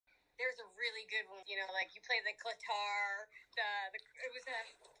There's a really good one, you know, like you play the guitar, it was a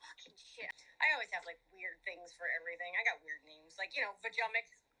fucking shit. I always have like weird things for everything. I got weird names, like, you know, vajumic,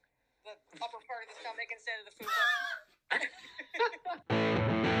 the upper part of the stomach instead of the food.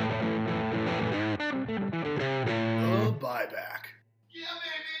 The Buyback. Yeah,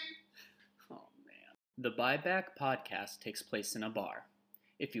 baby! Oh, man. The Buyback podcast takes place in a bar.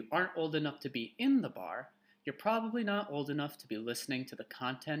 If you aren't old enough to be in the bar, you're probably not old enough to be listening to the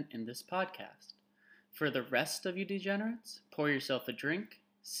content in this podcast. For the rest of you degenerates, pour yourself a drink,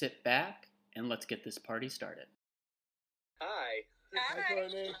 sit back, and let's get this party started. Hi. Hi,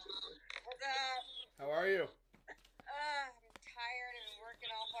 Courtney. What's up? How are you? I'm tired and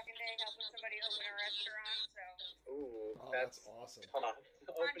working all fucking day helping somebody open a restaurant, so. Ooh, Oh, that's awesome.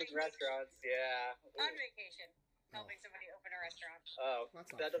 Opening restaurants, yeah. On vacation, helping somebody open a restaurant. Oh,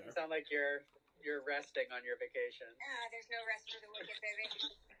 That's not that doesn't fair. sound like you're resting on your vacation. There's no rest for the wicked, baby.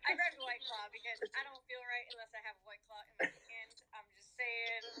 I grabbed a White Claw because I don't feel right unless I have a White Claw in my hand. I'm just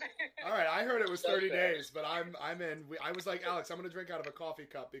saying. All right, I heard it was 30 Okay. days, but I'm in. I was like, Alex, I'm going to drink out of a coffee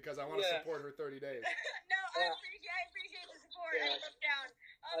cup because I want to Yeah. support her 30 days. No, I appreciate the support. Yeah. I looked down.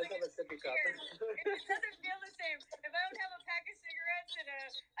 I was on a sippy cup. It doesn't feel the same. If I don't have a pack of cigarettes and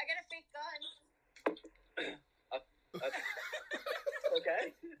I got a fake gun.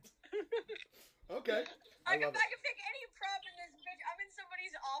 Okay. Okay. I can love it. pick any prop in this bitch. I'm in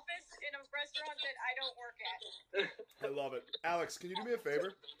somebody's office in a restaurant that I don't work at. I love it. Alex, can you do me a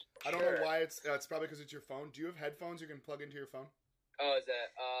favor? I don't know why it's probably because it's your phone. Do you have headphones you can plug into your phone? Oh, is it?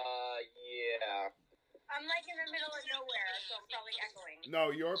 Yeah. I'm like in the middle of nowhere, so I'm probably echoing.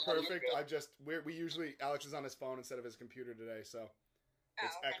 No, you're perfect. good. We usually, Alex is on his phone instead of his computer today, so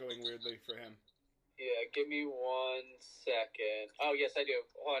it's okay. echoing weirdly for him. Yeah, give me 1 second. Oh, yes, I do.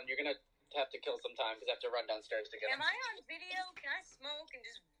 Hold on, you're going to have to kill some time because I have to run downstairs to get Am I on video? Can I smoke and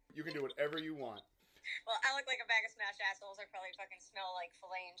just... You can do whatever you want. Well, I look like a bag of smashed assholes. I probably fucking smell like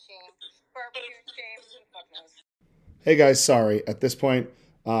filet and shame. Barbecue and shame. Who the fuck knows? Hey guys, sorry. At this point,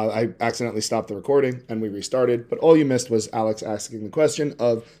 I accidentally stopped the recording and we restarted, but all you missed was Alex asking the question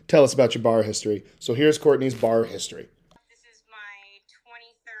of, tell us about your bar history. So here's Courtney's bar history. This is my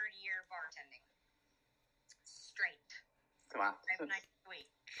 23rd year bartending. Straight. Wow. Wait.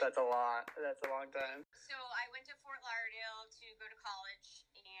 That's a lot. That's a long time. So I went to Fort Lauderdale to go to college,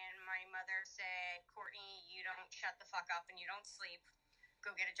 and my mother said, Courtney, you don't shut the fuck up and you don't sleep.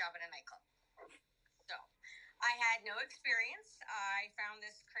 Go get a job at a nightclub. So I had no experience. I found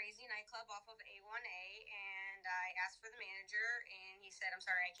this crazy nightclub off of A1A, and I asked for the manager, and he said, I'm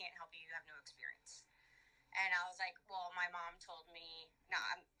sorry, I can't help you. You have no experience. And I was like, well, my mom told me,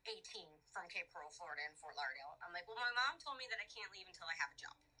 I'm 18 from Cape Coral, Florida, in Fort Lauderdale. I'm like, well, my mom told me that I can't leave until I have a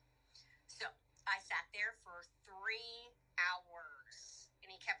job. So I sat there for 3 hours, and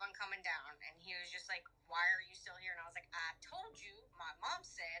he kept on coming down, and he was just like, why are you still here? And I was like, I told you, my mom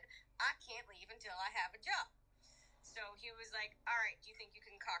said I can't leave until I have a job. So he was like, all right, do you think you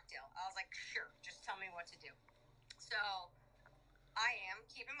can cocktail? I was like, sure, just tell me what to do. So I am,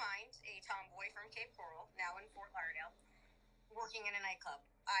 keep in mind, a tomboy from Cape Coral, now in Fort Lauderdale, working in a nightclub.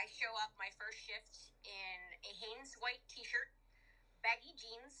 I show up my first shift in a Hanes white t-shirt, baggy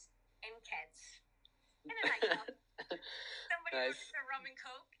jeans, and Keds. In a nightclub. Somebody Nice. orders a rum and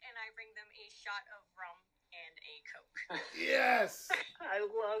Coke, and I bring them a shot of rum and a Coke. Yes! I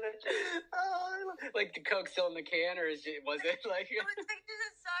love it. Oh, I love it. Like the Coke still in the can, or was it like... It was like just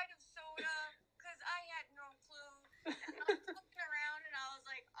a side of soda, because I had no clue. And I was looking around, and I was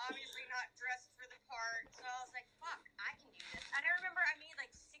like, obviously not dressed for the part. So I was like, fuck, I can do this. And I remember I made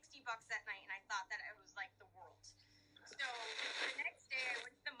like $60 that night, and I thought that it was like the world. So the next day, I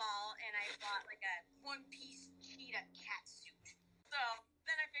went to the mall, and I bought like a one-piece cheetah cat suit. So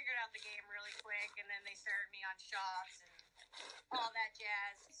then I figured out the game really quick, and then they started me on shots and all that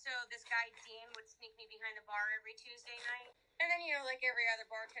jazz. So this guy, Dean, would sneak me behind the bar every Tuesday night. And then, you know, like every other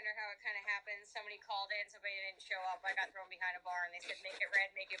bartender, how it kind of happens, somebody called in, somebody didn't show up, I got thrown behind a bar, and they said, make it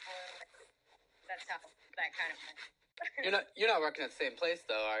red, make it blue. That's how that kind of thing. You're not working at the same place,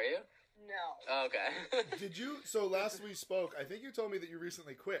 though, are you? No. Oh, okay. Did you, so last we spoke, I think you told me that you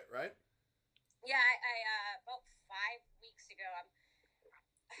recently quit, right? Yeah, I about 5 weeks ago, I'm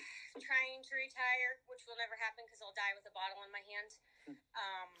trying to retire, which will never happen because I'll die with a bottle in my hand.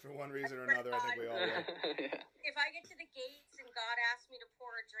 For one reason or another, I think we all will. Yeah. If I get to the gates and God asks me to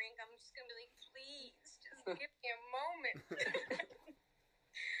pour a drink, I'm just going to be like, please, just give me a moment.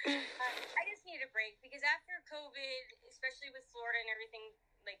 I just need a break because after COVID, especially with Florida and everything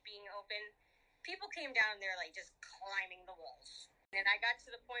like being open, people came down there like just climbing the walls. And I got to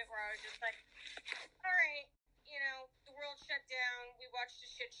the point where I was just like, all right, you know, the the world shut down. We watched a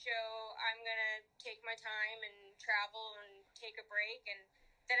shit show. I'm going to take my time and travel and take a break. And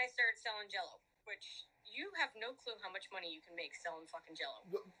then I started selling Jell-o, which you have no clue how much money you can make selling fucking Jell-o.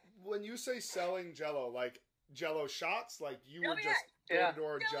 When you say selling Jell-o, like Jell-o shots, like you were just Yeah.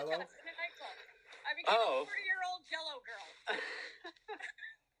 door-to-door Jell-o? Shots in a nightclub. I became a 40-year-old Jell-o girl.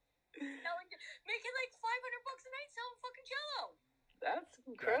 Making like $500 a night selling fucking Jell-o. That's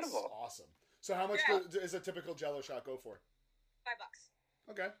incredible. That's awesome. So how much is a typical Jell-o shot go for? $5.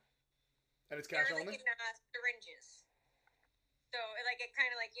 Okay. And it's cash They're only? like in syringes. So it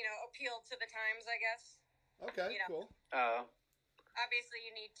kind of appealed to the times, I guess. Okay, cool. Obviously,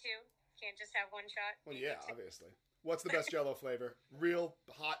 you need two. Can't just have one shot. Well, yeah, obviously. What's the best Jell-o flavor? Real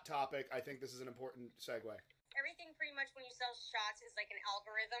hot topic. I think this is an important segue. Everything pretty much when you sell shots is like an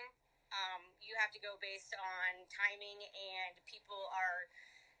algorithm. You have to go based on timing, and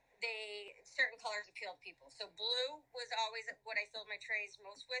certain colors appeal to people. So blue was always what I filled my trays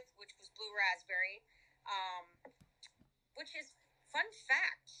most with, which was blue raspberry, which is, fun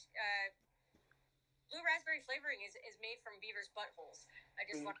fact, blue raspberry flavoring is made from beavers' buttholes. I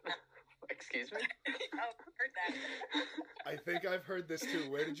just want to... Excuse me? Oh, heard that. I think I've heard this too.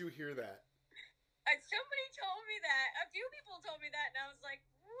 Where did you hear that? Somebody told me that. A few people told me that, and I was like,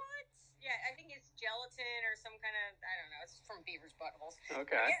 what? Yeah, I think it's gelatin or some kind of, I don't know, it's from beavers' buttholes.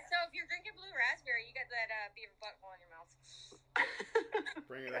 Okay. Yeah, so if you're drinking blue raspberry, you got that beaver butthole in your mouth.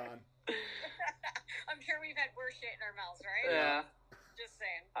 Bring it on. I'm sure we've had worse shit in our mouths, right? Yeah. Just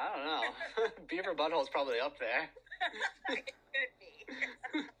saying. I don't know. Beaver butthole's probably up there. It could be.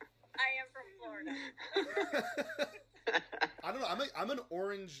 I am from Florida. I don't know. I'm an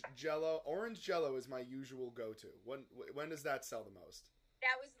orange Jell-o. Orange Jell-o is my usual go-to. When does that sell the most?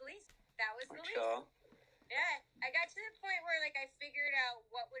 That was the least. Sure. Yeah, I got to the point where I figured out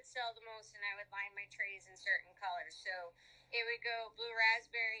what would sell the most, and I would line my trays in certain colors. So it would go blue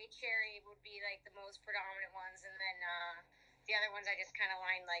raspberry, cherry would be the most predominant ones, and then the other ones I just kind of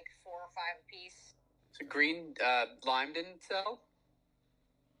lined 4 or 5 a piece. So green lime didn't sell?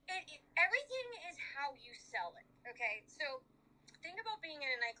 Everything is how you sell it. Okay, so think about being in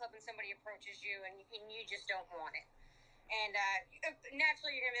a nightclub and somebody approaches you and you just don't want it. And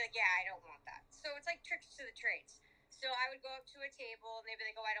naturally, you're going to be like, yeah, I don't want that. So it's like tricks to the trades. So I would go up to a table, and they'd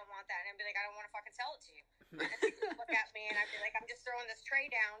be like, oh, I don't want that. And I'd be like, I don't want to fucking sell it to you. And they'd look at me, and I'd be like, I'm just throwing this tray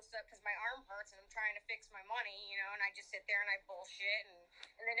down because my arm hurts, and I'm trying to fix my money, and I just sit there and I bullshit.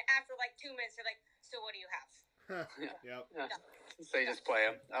 And then after 2 minutes, they're like, so what do you have? Yep. Yeah. So you just play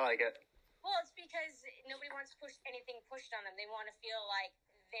them. I like it. Well, it's because nobody wants anything pushed on them. They want to feel like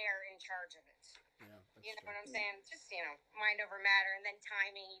they're in charge of it. Yeah, you know what I'm saying? Just, mind over matter, and then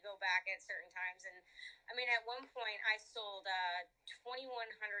timing. You go back at certain times. And, I mean, at one point, I sold $2,100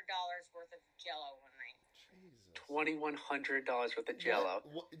 worth of Jell-o one night. Jesus. $2,100 worth of Jell-o.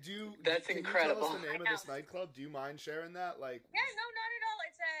 That's incredible. Can you tell us the name of this nightclub? Do you mind sharing that? Yeah, no, not at all.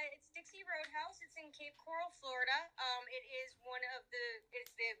 It's Dixie Roadhouse. It's in Cape Coral, Florida. It is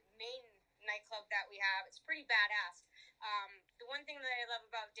it's the main nightclub that we have. It's pretty badass. The one thing that I love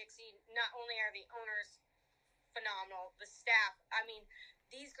about Dixie, not only are the owners phenomenal, the staff, I mean,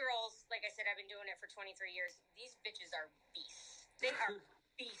 these girls, like I said, I've been doing it for 23 years. These bitches are beasts. They are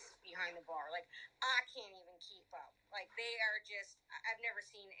beasts behind the bar. I can't even keep up. They are just, I've never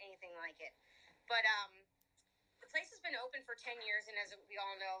seen anything like it. But the place has been open for 10 years, and as we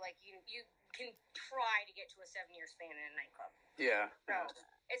all know, you can try to get to a 7-year span in a nightclub. Yeah. So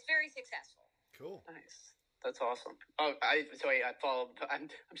it's very successful. Cool. Nice. That's awesome. Oh, I follow. I'm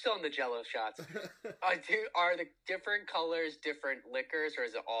still in the Jell-o shots. Are the different colors different liquors, or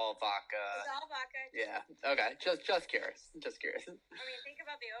is it all vodka? It's all vodka. Yeah. Okay. Just curious. Just curious. I mean, think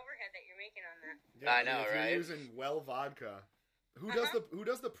about the overhead that you're making on that. Yeah, I know, if right? You're using well vodka. Who does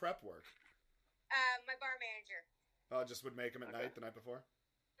the prep work? My bar manager. Oh, just would make them at night the night before.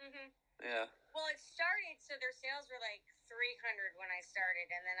 Mhm. Yeah. Well, it started, so their sales were 300 when I started,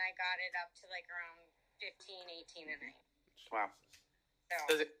 and then I got it up to around 15, 18 a night. Wow.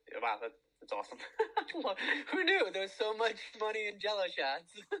 So. Wow, that's awesome. Who knew there was so much money in Jell-o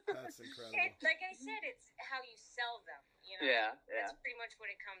shots? That's incredible. Like I said, it's how you sell them. Yeah. That's pretty much what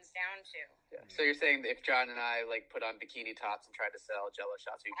it comes down to. Yeah. So you're saying that if John and I put on bikini tops and tried to sell Jell-o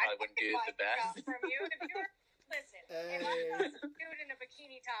shots, we probably wouldn't do the best. From you, if you were. Listen, if I was a dude in a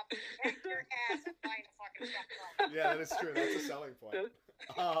bikini top, get your ass and buying a fucking shot. Yeah, that is true. That's a selling point.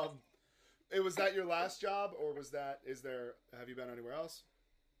 Was that your last job, or have you been anywhere else?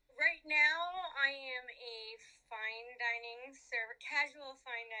 Right now, I am a fine dining server, casual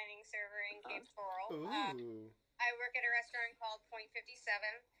fine dining server in Cape Coral. Ooh. I work at a restaurant called Point 57.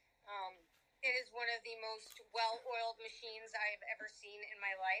 It is one of the most well-oiled machines I've ever seen in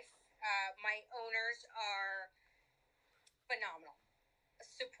my life. My owners are phenomenal,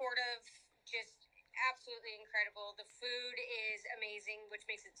 supportive, just absolutely incredible. The food is amazing, which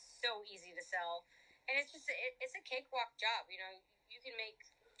makes it so easy to sell. And it's just it's a cakewalk job. You know, you can make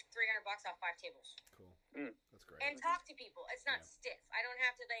 $300 off 5 tables. Cool. That's great. And talk to people. It's not stiff. I don't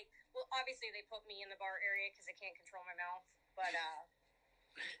have to well, obviously they put me in the bar area because I can't control my mouth, but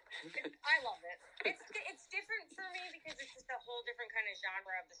I love it. It's different for me because it's just a whole different kind of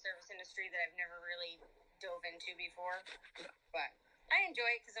genre of the service industry that I've never really dove into before. But I enjoy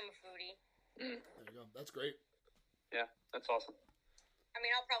it because I'm a foodie. There you go. That's great. Yeah, that's awesome. I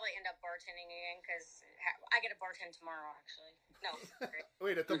mean, I'll probably end up bartending again because I get a bartend tomorrow, actually. No.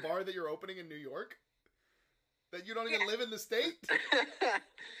 Wait, at the bar that you're opening in New York? That you don't even live in the state?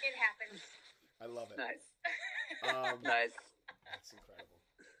 It happens. I love it. Nice. Nice. That's incredible.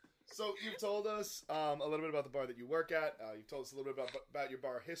 So you've told us a little bit about the bar that you work at. You've told us a little bit about your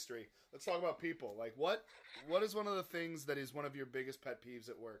bar history. Let's talk about people. Like, what is one of the things that is one of your biggest pet peeves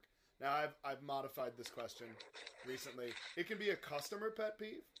at work? Now, I've modified this question recently. It can be a customer pet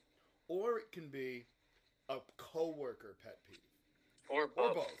peeve, or it can be a coworker pet peeve. Or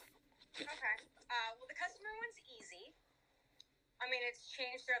both. Okay. Well, the customer one's easy. I mean, it's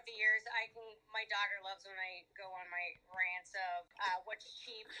changed throughout the years. My daughter loves when I go on my rants of what's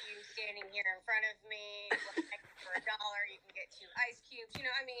cheap, you standing here in front of me, for $1 you can get 2 ice cubes. You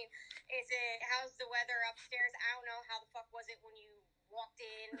know, I mean, how's the weather upstairs? I don't know. How the fuck was it when you walked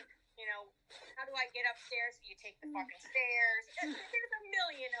in? You know, how do I get upstairs? You take the fucking stairs. There's a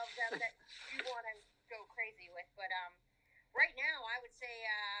million of them that you want to go crazy with. But right now, I would say,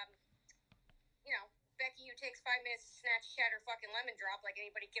 you know, Becky, who takes 5 minutes to snatch, shatter, fucking lemon drop, like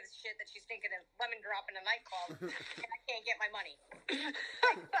anybody gives a shit that she's thinking of lemon drop in a nightclub, and I can't get my money.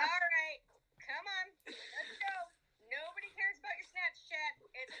 Like, all right, come on, let's go. Nobody cares about your snatch chat.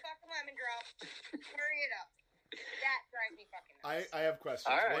 It's a fucking lemon drop. Hurry it up. That drives me fucking nuts. I have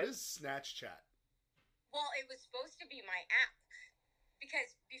questions. Right. What is Snatch Chat? Well, it was supposed to be my app.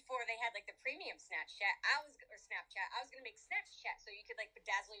 Because before they had, like, the premium Snapchat, I was going to make Snatch Chat so you could, like,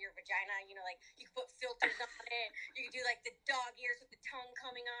 bedazzle your vagina, you know, like, you could put filters on it, you could do, like, the dog ears with the tongue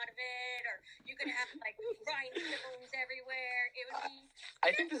coming out of it, or you could have, like, rhinestones everywhere. It would be...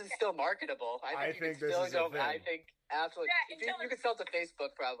 I think this is still marketable. I think this is a thing. I think, absolutely. Yeah, you can sell it to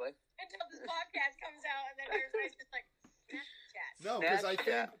Facebook, probably. Until this podcast comes out, and then there's just, like, Snapchat. No, because I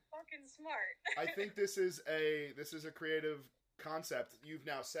think... Fucking smart. I think this is a creative... concept. You've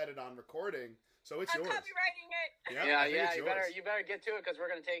now set it on recording, so it's yours. I'm copywriting it. Yeah. You better get to it because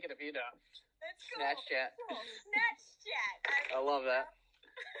we're gonna take it if you don't. Let's go. Snatch Chat. Cool. Snatch Chat. I love that.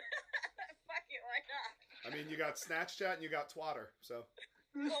 Fuck it, why not? I mean, you got Snatch Chat and you got Twatter, so.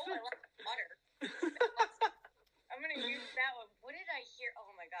 Oh, I like Twatter. I'm gonna use that one. What did I hear? Oh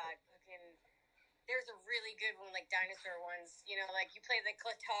my god, fucking. There's a really good one, like dinosaur ones. You know, like you play the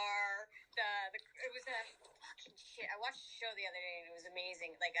guitar. It was a fucking shit. I watched a show the other day and it was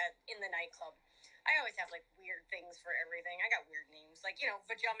amazing. Like in the nightclub. I always have like weird things for everything. I got weird names, like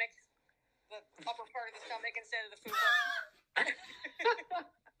vajumic, the upper part of the stomach instead of the food.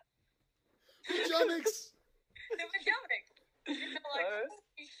 Vajumics. The vajumic. Like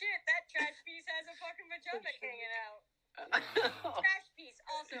holy shit, that trash piece has a fucking vajumic hanging out. Trash piece.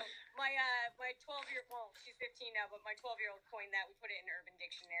 Also, my 12-year-old, well, she's 15 now, but my 12-year-old coined that. We put it in Urban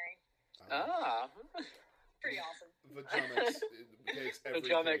Dictionary. Pretty awesome. Vajumics. Takes every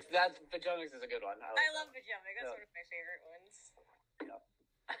Vajumics. Vajumics is a good one. I love vajumic. That's one of my favorite ones.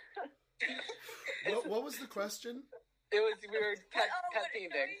 What was the question? We were pet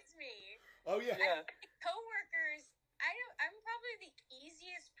peeving. Annoys me. Oh yeah. Coworkers. I'm probably the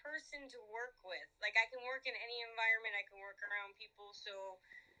easiest person to work with. Like, I can work in any environment. I can work around people. So,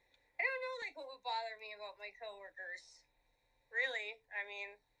 I don't know, like, what would bother me about my coworkers. Really. I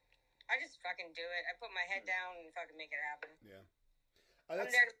mean, I just fucking do it. I put my head down and fucking make it happen. Yeah. I'm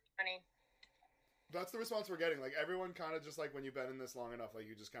there to make money. That's the response we're getting. Like, everyone kind of just, like, when you've been in this long enough, like,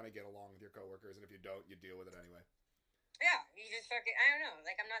 you just kind of get along with your coworkers. And if you don't, you deal with it anyway. Yeah, you just fucking, I don't know.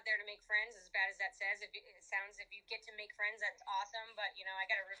 Like, I'm not there to make friends, as bad as that sounds. If you get to make friends, that's awesome. But, I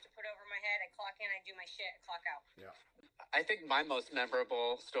got a roof to put over my head. I clock in, I do my shit, I clock out. Yeah. I think my most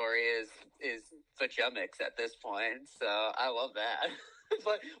memorable story is vajumics at this point. So I love that.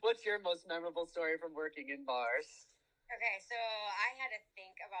 But what's your most memorable story from working in bars? Okay, so I had to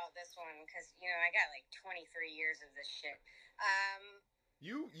think about this one because, I got like 23 years of this shit.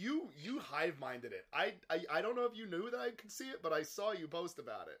 You hive-minded it. I don't know if you knew that I could see it, but I saw you post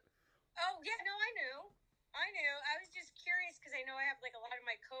about it. Oh, yeah, no, I knew. I was just curious because I know I have, like, a lot of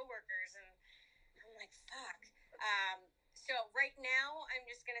my coworkers, and like, fuck. So right now, I'm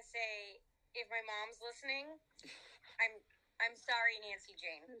just gonna say, if my mom's listening, I'm sorry, Nancy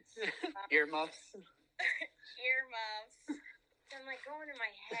Jane. Earmuffs. Earmuffs. So I'm like going in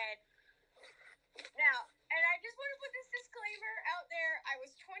my head. Now, and I just want to put this disclaimer out there. I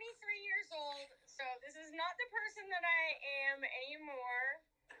was 23 years old, so this is not the person that I am anymore.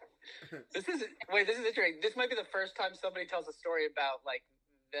 This is interesting. This might be the first time somebody tells a story about like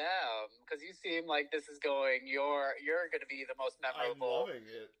them, because you seem like this is going. You're going to be the most memorable. I'm loving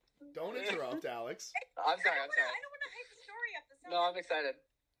it. Don't interrupt, Alex. I'm sorry. I don't want to hype the story up. No, I'm excited.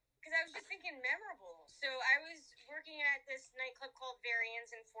 Because I was just thinking memorable. So I was working at this nightclub called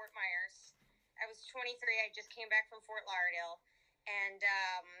Varians in Fort Myers. I was 23. I just came back from Fort Lauderdale. And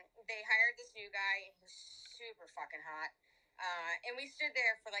they hired this new guy who's super fucking hot. And we stood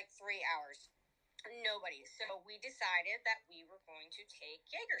there for like 3 hours. Nobody. So we decided that we were going to take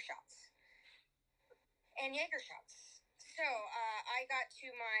Jaeger shots. So I got to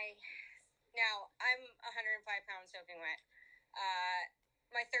now I'm 105 pounds soaking wet.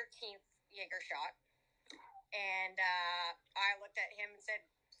 My 13th Jaeger shot. And I looked at him and said,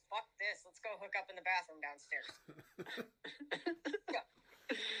 fuck this, let's go hook up in the bathroom downstairs. So,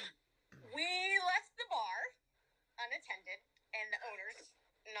 we left the bar unattended, and the owner's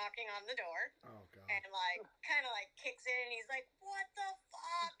knocking on the door. Oh, God. And kind of kicks in, and he's like, what the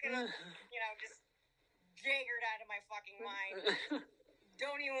fuck? And I'm, just jaggered out of my fucking mind.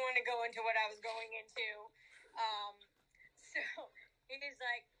 Don't even want to go into what I was going into. So he's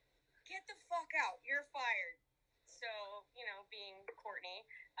like, get the fuck out, you're fired. So, being Courtney,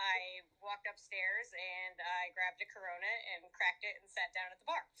 I walked upstairs and I grabbed a Corona and cracked it and sat down at the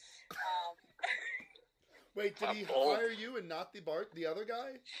bar. Wait, did he hire you and not the other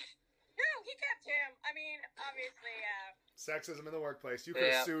guy? No, he kept him. I mean, obviously, sexism in the workplace. You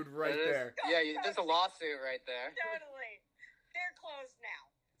could have sued right there. Yeah, there's a lawsuit right there. Totally. They're closed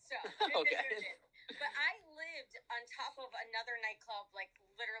now. So, Okay. But I lived on top of another nightclub,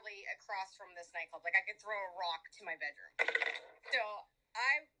 literally across from this nightclub. I could throw a rock to my bedroom. So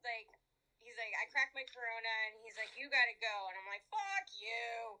he's like, I cracked my Corona, and he's like, you gotta go. And I'm like, fuck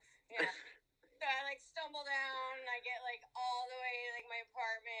you. So I stumble down, and I get all the way to my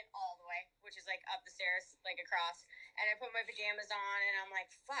apartment, all the way, which is up the stairs, across. And I put my pajamas on, and I'm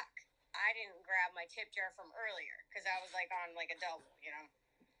like, fuck, I didn't grab my tip jar from earlier, because I was on a double,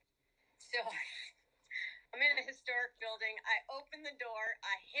 So I'm in a historic building. I open the door.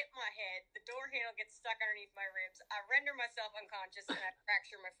 I hit my head. The door handle gets stuck underneath my ribs. I render myself unconscious, and I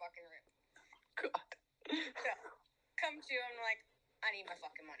fracture my fucking rib. God. So, come to, I'm like, I need my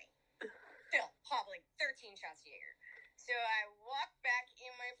fucking money. Still hobbling 13 shots of Jaeger. So I walked back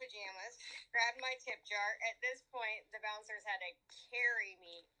in my pajamas, grabbed my tip jar. At this point, the bouncers had to carry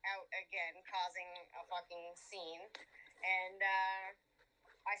me out again, causing a fucking scene. And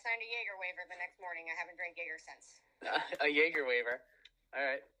I signed a Jaeger waiver the next morning. I haven't drank Jaeger since. A Jaeger waiver. All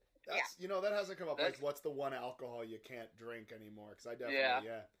right. That's, that hasn't come up. What's the one alcohol you can't drink anymore? Because I definitely,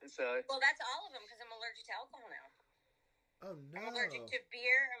 Well, that's all of them, because I'm allergic to alcohol now. Oh, no. I'm allergic to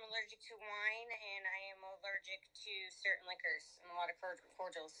beer, I'm allergic to wine, and I am allergic to certain liquors and a lot of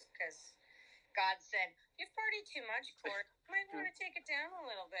cordials, because God said, you've partied too much, Court. You might want to take it down a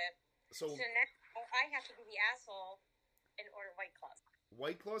little bit. So now I have to be the asshole and order White Claws.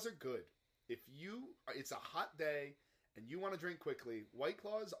 White Claws are good. If it's a hot day and you want to drink quickly, White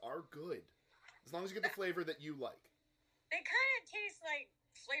Claws are good. As long as you get the flavor that you like. They kind of taste like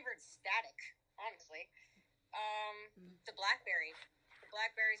flavored static, honestly. The blackberry. The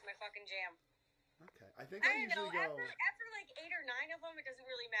blackberry's my fucking jam. Okay. I think I usually go... After 8 or 9 of them, it doesn't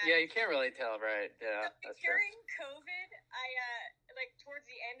really matter. Yeah, you can't really tell, right? Yeah, so, during COVID, I, towards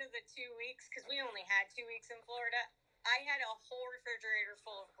the end of the 2 weeks, because we only had 2 weeks in Florida, I had a whole refrigerator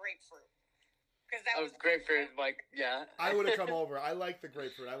full of grapefruit. Because that was grapefruit, yeah. I would have come over. I like the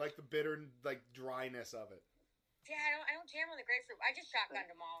grapefruit. I like the bitter, dryness of it. Yeah, I don't jam on the grapefruit. I just shotgunned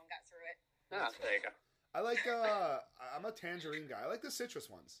them all and got through it. There you go. I like, I'm a tangerine guy. I like the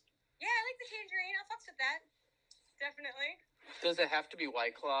citrus ones. Yeah, I like the tangerine. I'll fucks with that. Definitely. Does it have to be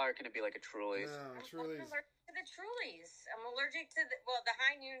White Claw, or can it be a Truly's? No, I'm Truly's. allergic to the Truly's. I'm allergic to the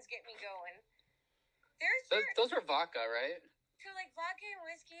high noons get me going. Those are vodka, right? So, vodka and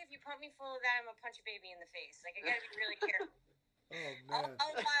whiskey, if you pump me full of that, I'm going to punch a baby in the face. I gotta be really careful. Oh, man.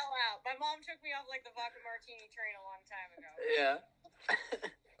 I'll file out. My mom took me off, the vodka martini train a long time ago. Yeah.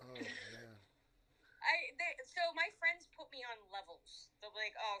 Oh, man. So my friends put me on levels. They'll be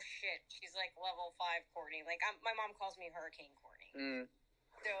like, "Oh shit, she's level 5 Courtney." My mom calls me Hurricane Courtney. Mm.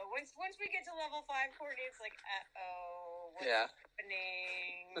 So once we get to level 5 Courtney, it's what's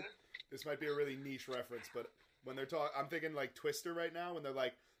happening? this might be a really niche reference, but when they're talking, I'm thinking like Twister right now. When they're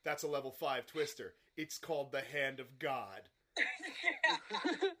like, "That's a level 5 Twister." It's called the Hand of God. Yeah.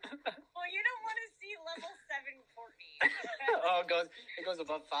 Well, you don't want to see level 7 Courtney. Oh, it goes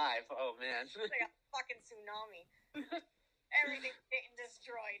above 5. Oh man. It's like a fucking tsunami. Everything's getting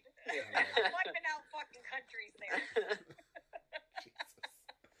destroyed. Yeah. Wiping out fucking countries there. Jesus.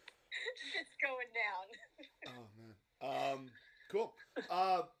 It's going down. Oh man. Cool.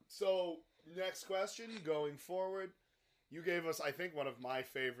 So next question going forward. You gave us, I think, one of my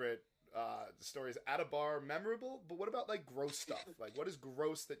favorite stories at a bar, memorable. But what about like gross stuff? Like, what is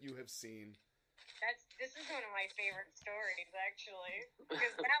gross that you have seen? This is one of my favorite stories, actually,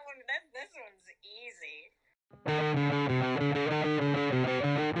 because this one's easy.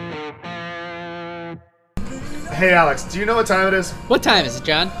 Hey Alex, do you know what time it is? What time is it,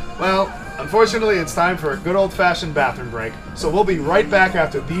 John? Well, unfortunately, it's time for a good old-fashioned bathroom break. So we'll be right back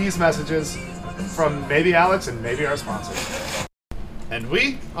after these messages from maybe Alex and maybe our sponsor. And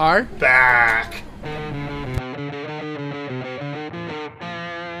we Are back.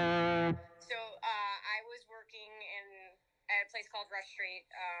 So I was working at a place called Rush Street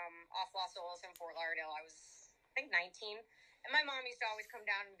off Los Olas in Fort Lauderdale. I was, I think, 19. And my mom used to always come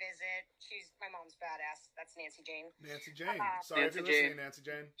down and visit. My mom's badass. That's Nancy Jane. Nancy Jane. Sorry if you're listening, Nancy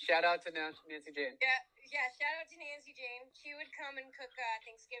Jane. Shout out to Nancy Jane. Yeah. Shout out to Nancy Jane. She would come and cook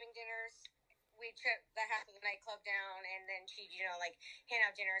Thanksgiving dinners. We'd shut the half of the nightclub down, and then she'd, hand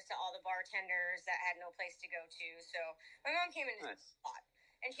out dinners to all the bartenders that had no place to go to. So my mom came in a lot,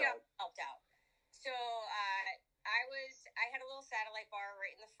 and she helped out. So I had a little satellite bar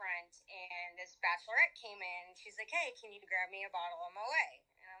right in the front, and this bachelorette came in. And she's like, "Hey, can you grab me a bottle on my way?"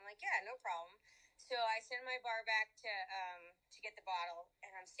 And I'm like, "Yeah, no problem." So I send my bar back to get the bottle,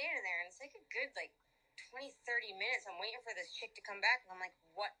 and I'm standing there, and it's like a good 20, 30 minutes. I'm waiting for this chick to come back, and I'm like,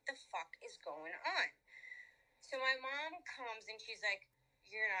 "What the fuck is going on?" So my mom comes, and she's like,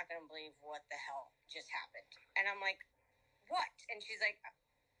 "You're not gonna believe what the hell just happened." And I'm like, "What?" And she's like,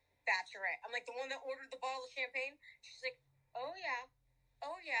 "Bachelorette." I'm like, "The one that ordered the bottle of champagne?" She's like, "Oh yeah.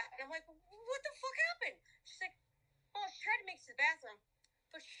 And I'm like, "What the fuck happened?" She's like, "Oh, she tried to make it to the bathroom,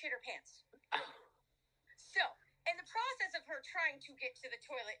 but she shit her pants." So, in the process of her trying to get to the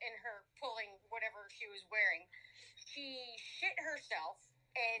toilet and her pulling whatever she was wearing, she shit herself.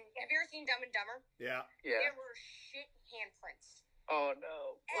 And have you ever seen Dumb and Dumber? Yeah. There were shit handprints Oh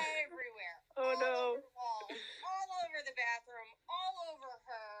no. everywhere. Oh no. All over the walls, all over the bathroom, all over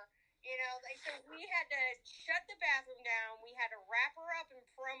her. So we had to shut the bathroom down. We had to wrap her up in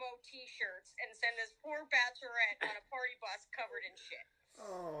promo T-shirts and send this poor bachelorette on a party bus covered in shit.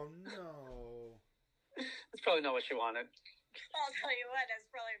 Oh no. That's probably not what she wanted. I'll tell you what, that's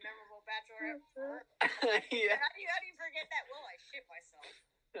probably a memorable bachelorette. Yeah. How do you forget that? Well, I shit myself.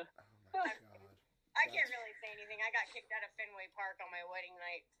 Oh my god. I can't really say anything. I got kicked out of Fenway Park on my wedding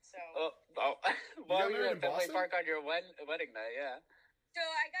night, so. Why were you married at in Fenway Boston? Park on your wedding night? Yeah. So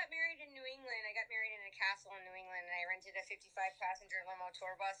I got married in New England. I got married in a castle in New England, and I rented a 55-passenger limo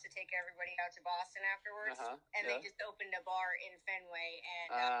tour bus to take everybody out to Boston afterwards. And they just opened a bar in Fenway,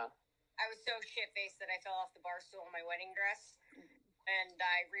 and I was so shit-faced that I fell off the bar stool in my wedding dress, and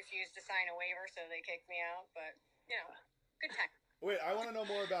I refused to sign a waiver, so they kicked me out. But good time. Wait, I want to know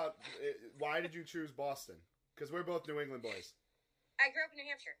more about why did you choose Boston? Because we're both New England boys. I grew up in New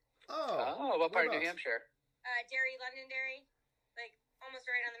Hampshire. Oh, what part of New Hampshire? Derry, Londonderry, almost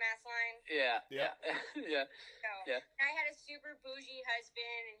right on the Mass line. Yeah. So I had a super bougie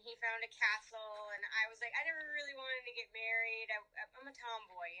husband, and he found a castle, and I was like, I never really wanted to get married. I'm a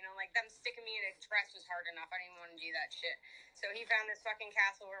tomboy, them sticking me in a dress was hard enough. I didn't even want to do that shit. So he found this fucking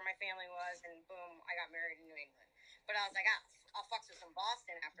castle where my family was, and boom, I got married in New England. But I was like, I'll fuck with some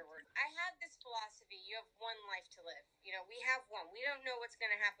Boston afterward. I had this philosophy: you have one life to live. We have one. We don't know what's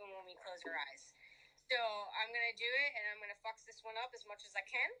gonna happen when we close our eyes. So I'm gonna do it, and I'm gonna fuck this one up as much as I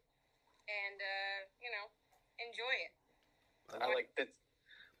can, and enjoy it. I like that.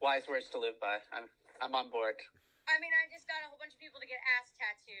 Wise words to live by. I'm on board. I mean, I just got a whole bunch of people to get ass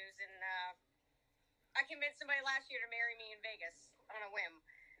tattoos, and I convinced somebody last year to marry me in Vegas on a whim.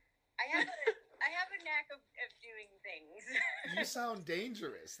 I have a knack of doing things. You sound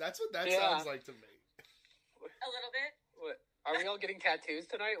dangerous. That's what that sounds like to me. A little bit. What? Are we all getting tattoos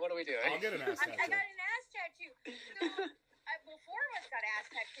tonight? What are we doing? I'll get an ass tattoo. I got an ass tattoo. So, four of us got ass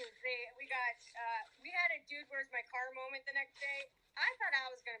tattoos. We had a dude, where's my car moment the next day. I thought I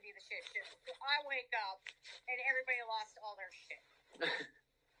was going to be the shit. So I wake up, and everybody lost all their shit.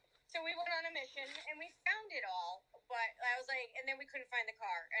 So we went on a mission, and we found it all. But I was like, and then we couldn't find the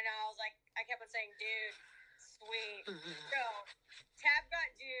car. And I was like, I kept on saying, dude, sweet. So Tab got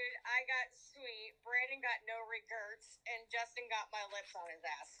dude, I got sweet, Brandon got no regrets, and Justin got my lips on his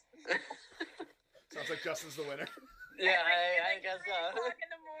ass. Sounds like Justin's the winner. Yeah, I guess so. 3 o'clock in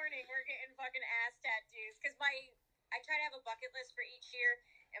the morning, we're getting fucking ass tattoos. Because I try to have a bucket list for each year,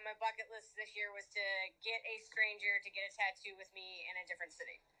 and my bucket list this year was to get a stranger to get a tattoo with me in a different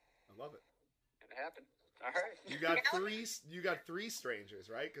city. I love it. It happened. All right. You got three. You got 3 strangers,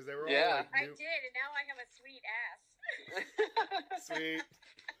 right? Because they were all Yeah. like I did, and now I have a sweet ass. Sweet.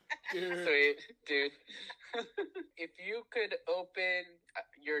 Dude. Sweet, dude. If you could open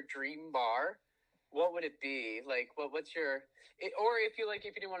your dream bar, what would it be? Like, what's your? Or if you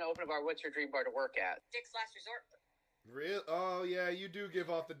didn't want to open a bar, what's your dream bar to work at? Dick's Last Resort. Real? Oh yeah, you do give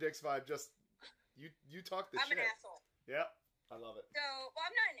off the Dick's vibe. Just you talk the I'm shit. an asshole. Yep, I love it. So, well,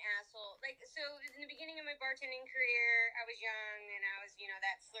 I'm not an asshole. Like, so in the beginning of my bartending career, I was young and I was,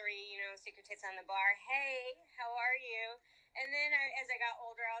 that slurry, stick your tits on the bar. Hey, how are you? And then as I got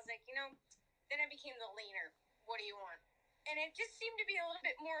older, I was like, then I became the leaner. What do you want? And it just seemed to be a little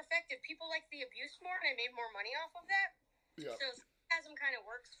bit more effective. People liked the abuse more, and I made more money off of that. Yeah. So sarcasm kind of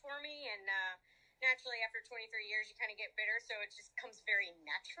works for me, and naturally, after 23 years, you kind of get bitter, so it just comes very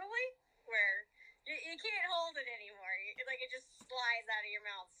naturally, where you can't hold it anymore. It just slides out of your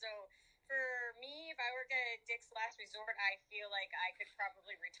mouth. So for me, if I worked at Dick's Last Resort, I feel like I could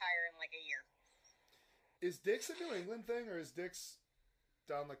probably retire in like a year. Is Dick's a New England thing, or is Dick's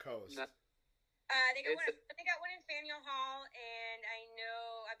down the coast? No. They got one in Faneuil Hall, and I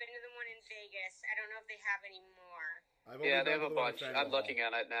know I've been to the one in Vegas. I don't know if they have any more. Yeah, they have a bunch. I'm looking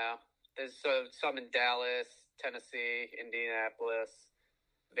at it now. There's some in Dallas, Tennessee, Indianapolis,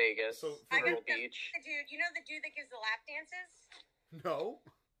 Vegas, Myrtle Beach. Dude, the dude that gives the lap dances? No.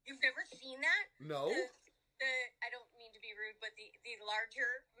 You've never seen that? No. I don't mean to be rude, but the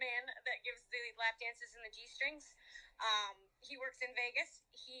larger man that gives the lap dances and the G-strings, he works in Vegas.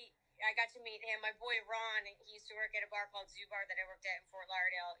 I got to meet him. My boy Ron, he used to work at a bar called Zoo Bar that I worked at in Fort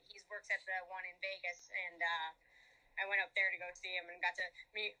Lauderdale. He works at the one in Vegas, and I went up there to go see him and got to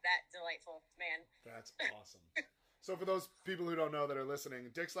meet that delightful man. That's awesome. So for those people who don't know that are listening,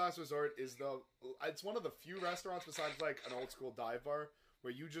 Dick's Last Resort it's one of the few restaurants besides like an old school dive bar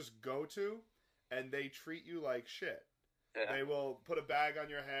where you just go to and they treat you like shit. Yeah. They will put a bag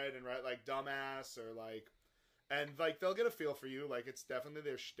on your head and write like dumbass or like, and like they'll get a feel for you. Like it's definitely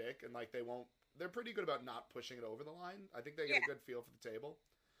their shtick, and like they're pretty good about not pushing it over the line. I think they get a good feel for the table.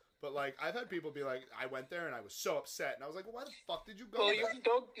 But like I've had people be like, I went there and I was so upset, and I was like, well, why the fuck did you go? Well, you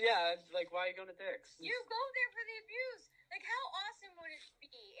go, yeah. Like, why are you going to Dick's? You go there for the abuse. Like, how awesome would it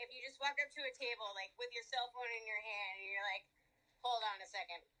be if you just walked up to a table like with your cell phone in your hand and you're like, hold on a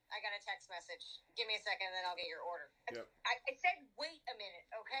second. I got a text message. Give me a second, and then I'll get your order. Yep. I said, wait a minute,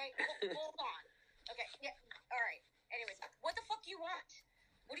 okay? Hold on. Okay, yeah, all right. Anyways, what the fuck do you want?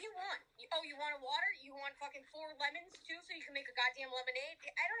 What do you want? You want a water? You want fucking 4 lemons, too, so you can make a goddamn lemonade?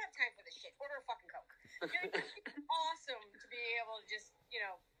 I don't have time for this shit. Order a fucking Coke. It's awesome to be able to just,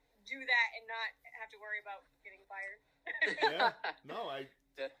 do that and not have to worry about getting fired. Yeah. No,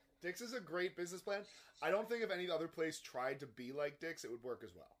 Dick's is a great business plan. I don't think if any other place tried to be like Dick's, it would work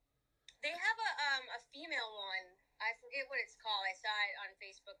as well. They have a female one. I forget what it's called. I saw it on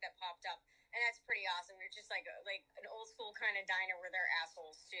Facebook that popped up, and that's pretty awesome. It's just like an old school kind of diner where they're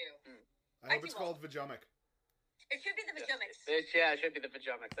assholes too. I hope it's called Vajumic. It should be the Vajumics. Yeah, it should be the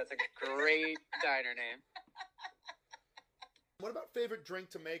Vajumics. That's a great diner name. What about favorite drink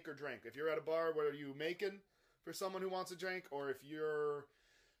to make or drink? If you're at a bar, what are you making for someone who wants a drink? Or if you're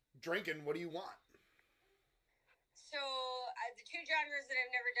drinking, what do you want? So the 2 genres that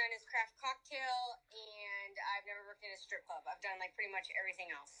I've never done is craft cocktail, and I've never worked in a strip club. I've done like pretty much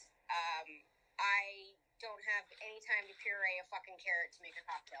everything else. I don't have any time to puree a fucking carrot to make a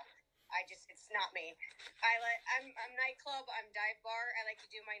cocktail. It's not me. I'm nightclub, I'm dive bar. I like to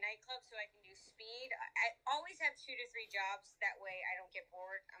do my nightclub so I can do speed. I always have 2 to 3 jobs. That way I don't get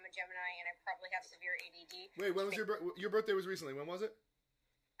bored. I'm a Gemini, and I probably have severe ADD. Wait, when was your birthday was recently? When was it?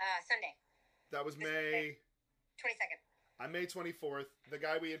 Sunday. That was May 22nd. I'm May 24th. The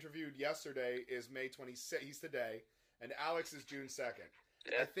guy we interviewed yesterday is May 26th. He's today. And Alex is June 2nd.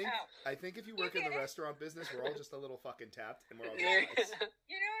 Yeah. I think if you work in the restaurant business, we're all just a little fucking tapped, and we're all nice.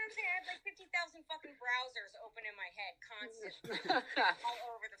 You know what I'm saying? I have like 50,000 fucking browsers open in my head constantly. All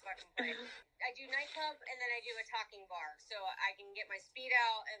over the fucking place. I do nightclub, and then I do a talking bar. So I can get my speed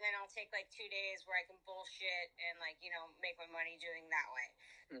out, and then I'll take like 2 days where I can bullshit and make my money doing that way.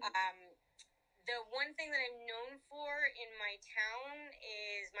 Mm-hmm. The one thing that I'm known for in my town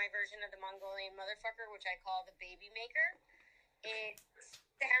is my version of the Mongolian motherfucker, which I call the baby maker. It's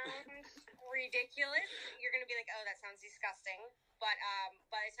sounds ridiculous. You're gonna be like, oh, that sounds disgusting. But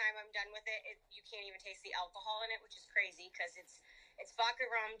by the time I'm done with it, you can't even taste the alcohol in it, which is crazy because it's vodka,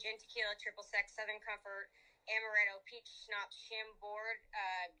 rum, gin, tequila, triple sec, Southern Comfort, amaretto, peach schnapps, Chambord,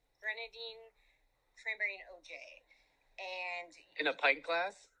 grenadine, cranberry, and OJ. And in a pint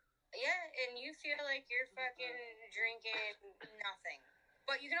glass. Yeah, and you feel like you're fucking drinking nothing.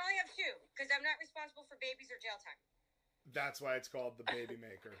 But you can only have 2 because I'm not responsible for babies or jail time. That's why it's called the baby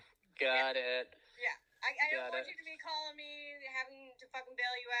maker. Got it. Yeah. I don't want you to be calling me, having to fucking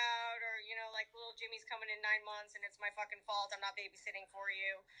bail you out, or, you know, like, little Jimmy's coming in 9 months and it's my fucking fault. I'm not babysitting for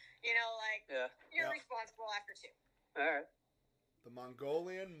you. You know, like, you're responsible after 2. All right. The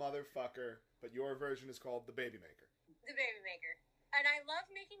Mongolian motherfucker, but your version is called the baby maker. The baby maker. And I love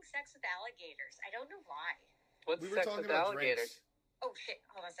making sex with alligators. I don't know why. What's We were sex talking with about alligators? drinks. Oh, shit.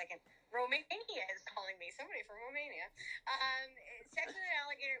 Hold on a second. Romania is calling me. Somebody from Romania. Sex with an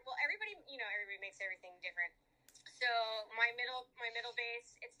alligator. Well, everybody makes everything different. So my middle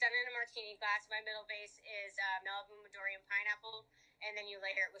base, it's done in a martini glass. My middle base is Malibu, Midori, and pineapple, and then you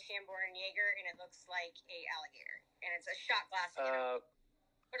layer it with Chambord and Jaeger, and it looks like a alligator. And it's a shot glass.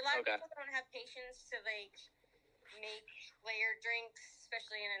 But a lot of people don't have patience to like make layered drinks,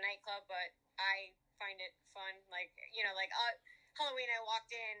 especially in a nightclub. But I find it fun. Like Halloween, I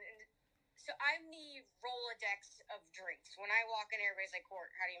walked in and. So I'm the Rolodex of drinks. When I walk in, everybody's like,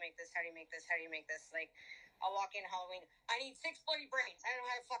 Court, how do you make this? How do you make this? How do you make this? Like, I'll walk in Halloween. I need 6 bloody brains. I don't know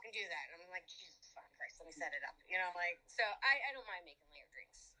how to fucking do that. And I'm like, Jesus fucking Christ, let me set it up. You know, like, so I don't mind making layered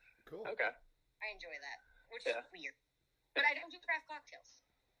drinks. Cool. Okay. I enjoy that, which is weird. But I don't do craft cocktails.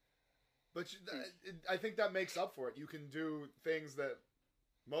 But I think that makes up for it. You can do things that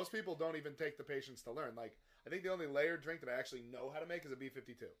most people don't even take the patience to learn. Like, I think the only layered drink that I actually know how to make is a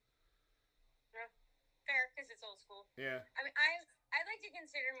B-52. Fair, because it's old school. Yeah. I mean, I like to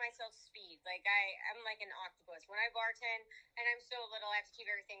consider myself speed. Like, I'm like an octopus. When I bartend, and I'm so little, I have to keep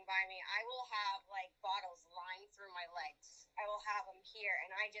everything by me, I will have, like, bottles lying through my legs. I will have them here,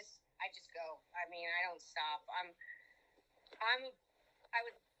 and I just go. I mean, I don't stop.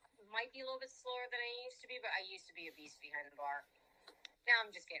 Might be a little bit slower than I used to be, but I used to be a beast behind the bar. Now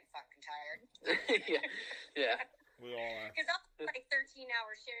I'm just getting fucking tired. yeah. We all are. Because I'll do, like,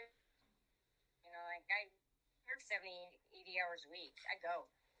 13-hour shift. You know, like, I work 70, 80 hours a week. I go.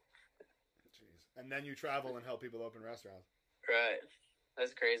 Jeez. And then you travel and help people open restaurants. Right.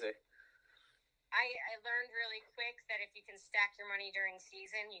 That's crazy. I learned really quick that if you can stack your money during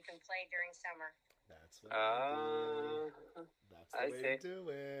season, you can play during summer. That's what I do. That's the way to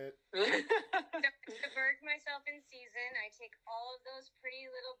do it. So to subvert myself in season, I take all of those pretty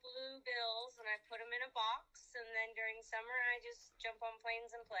little blue bills and I put them in a box, and then during summer, I just jump on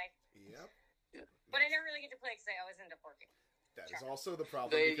planes and play. Yep. But I never really get to play because I always end up working. That is also the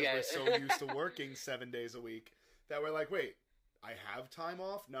problem because we're so used to working 7 days a week that we're like, wait, I have time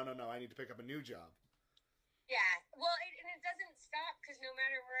off? No, I need to pick up a new job. Yeah, well, and it doesn't stop because no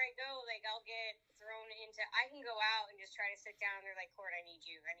matter where I go, like, I'll get thrown into, I can go out and just try to sit down and they're like, Court, I need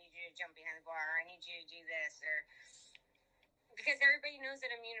you to jump behind the bar, I need you to do this, or, because everybody knows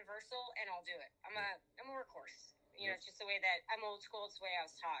that I'm universal and I'll do it. I'm a workhorse. You know, it's just the way that, I'm old school, it's the way I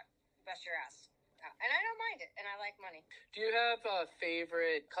was taught. Bust your ass. And I don't mind it, and I like money. Do you have a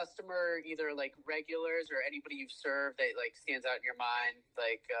favorite customer, either like regulars or anybody you've served that like stands out in your mind?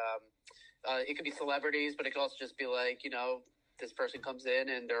 Like, it could be celebrities, but it could also just be like, you know, this person comes in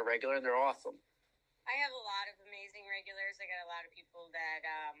and they're regular and they're awesome. I have a lot of amazing regulars. I got a lot of people that,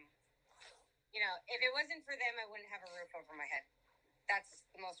 you know, if it wasn't for them, I wouldn't have a roof over my head. That's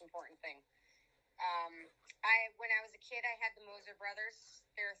the most important thing. When I was a kid, I had the Moser brothers.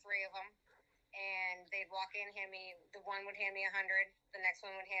 There were 3 of them. And they'd walk in, the one would hand me 100, the next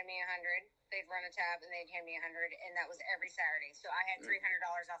one would hand me 100. They'd run a tab and they'd hand me 100, and that was every Saturday. So I had $300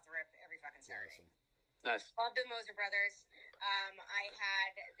 off the rip every fucking Saturday. Awesome. Nice. Loved the Moser brothers. I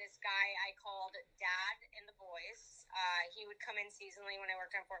had this guy I called Dad and the Boys. He would come in seasonally when I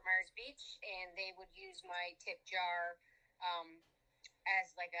worked on Fort Myers Beach, and they would use my tip jar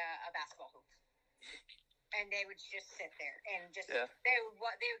as like a basketball hoop. And they would just sit there and just they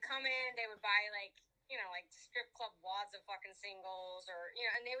would come in, they would buy like, you know, like strip club wads of fucking singles, or, you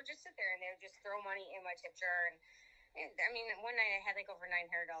know, and they would just sit there and they would just throw money in my tip jar. And I mean, one night I had like over $900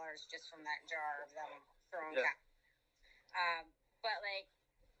 just from that jar of them throwing cash. But like,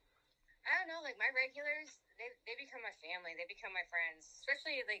 I don't know, like my regulars, they become my family, they become my friends,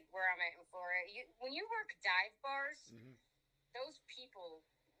 especially like where I'm at in Florida. When you work dive bars, those people,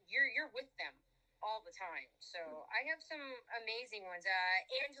 you're with them all the time. So I have some amazing ones.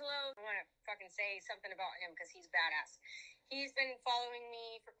 Angelo, I want to fucking say something about him because he's badass. He's been following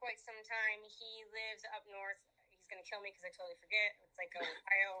me for quite some time. He lives up north. He's going to kill me because I totally forget. It's like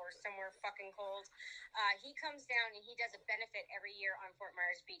Ohio or somewhere fucking cold. He comes down and he does a benefit every year on Fort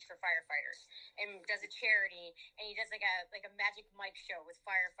Myers Beach for firefighters and does a charity. And he does like a Magic Mike show with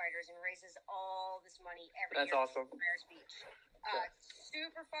firefighters and raises all this money every year. That's awesome. Fort Myers Beach.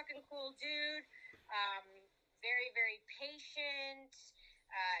 Super fucking cool dude. Very, very patient,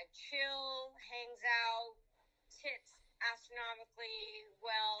 chill, hangs out, tips astronomically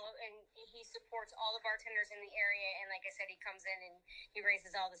well, and he supports all the bartenders in the area. And like I said, he comes in and he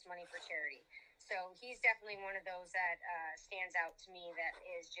raises all this money for charity. So he's definitely one of those that stands out to me that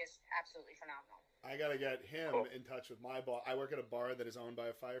is just absolutely phenomenal. I gotta get him in touch with my bar. I work at a bar that is owned by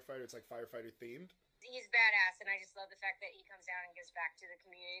a firefighter. It's like firefighter themed. He's badass, and I just love the fact that he comes down and gives back to the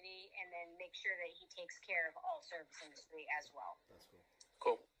community and then makes sure that he takes care of all service industry as well. That's cool.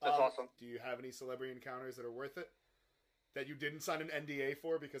 Cool. That's awesome. Do you have any celebrity encounters that are worth it? That you didn't sign an NDA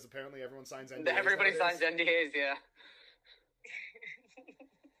for, because apparently everyone signs NDAs. Everybody signs NDAs, yeah.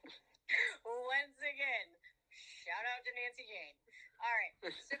 Once again, shout out to Nancy Jane. All right,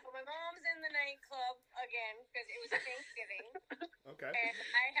 so my mom's in the nightclub again because it was Thanksgiving. Okay. And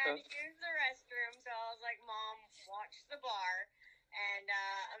I had to use the restroom, so I was like, Mom, watch the bar. And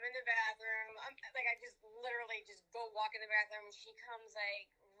I'm in the bathroom. I just literally just go walk in the bathroom. And she comes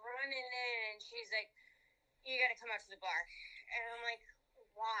like running in, and she's like, "You got to come out to the bar." And I'm like,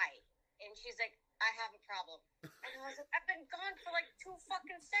 "Why?" And she's like, "I have a problem." And I was like, "I've been gone for like 2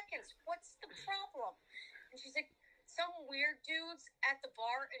 fucking seconds. What's the problem?" And she's like, "Some weird dude's at the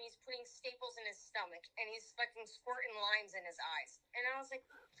bar, and he's putting staples in his stomach, and he's fucking squirting limes in his eyes." And I was like,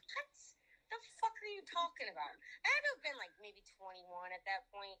 "What the fuck are you talking about?" I had to have been like maybe 21 at that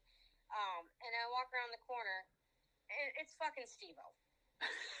point. And I walk around the corner, and it's fucking Steve-O.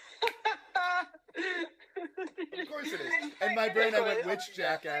 Of course it is. In my brain, I went, which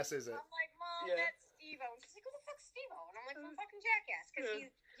jackass is it? I'm like, Mom, that's Steve-O. And she's like, who the fuck's Steve-O? And I'm like, well, fucking jackass. Because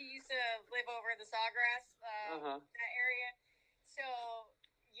he used to live over the Sawgrass, that area. So,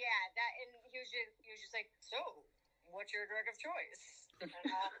 yeah, and he was just like, so, what's your drug of choice? And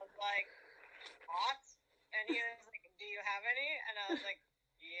I was like, pot. And he was like, do you have any? And I was like,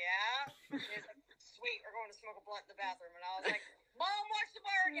 yeah. And he was like, sweet, we're going to smoke a blunt in the bathroom. And I was like, Mom, watch the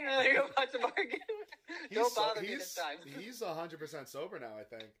bar again. Watch the bar again. Don't bother me this time. He's 100% sober now, I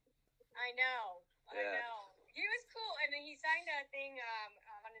think. I know. He was cool, and then he signed a thing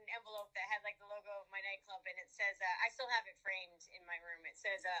on an envelope that had like the logo of my nightclub, and it says, I still have it framed in my room. It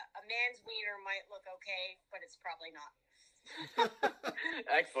says, a man's wiener might look okay, but it's probably not.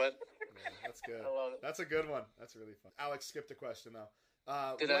 Excellent. Man, that's good. I love it. That's a good one. That's really fun. Alex skipped a question, though.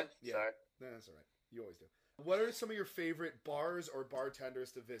 Did I? Yeah. Sorry. No, that's all right. You always do. What are some of your favorite bars or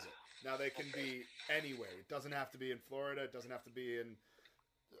bartenders to visit? Now, they can be anywhere. It doesn't have to be in Florida. It doesn't have to be in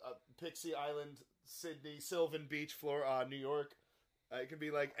Pixie Island, Sydney, Sylvan Beach, New York. It can be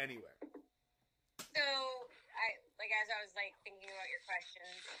like anywhere. So, as I was thinking about your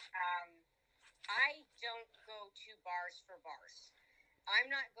questions, I don't go to bars for bars. I'm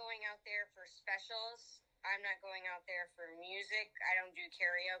not going out there for specials. I'm not going out there for music. I don't do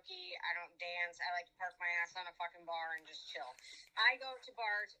karaoke. I don't dance. I like to park my ass on a fucking bar and just chill. I go to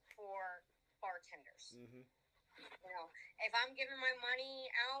bars for bartenders. Mm-hmm. You know, if I'm giving my money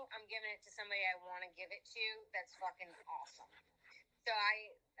out, I'm giving it to somebody I want to give it to. That's fucking awesome. So I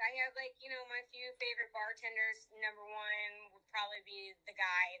have my few favorite bartenders. Number one would probably be the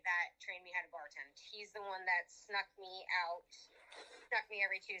guy that trained me how to bartend. He's the one that snuck me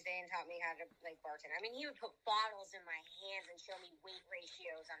every Tuesday and taught me how to bartend. I mean, he would put bottles in my hands and show me weight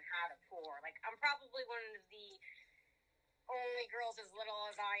ratios on how to pour. I'm probably one of the only girls as little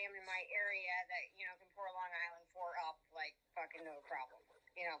as I am in my area that, can pour Long Island 4 up, fucking no problem.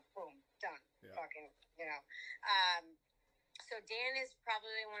 Boom, done. Yeah. Fucking, So Dan is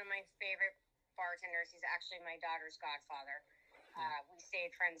probably one of my favorite bartenders. He's actually my daughter's godfather. We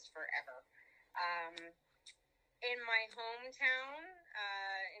stayed friends forever. In my hometown,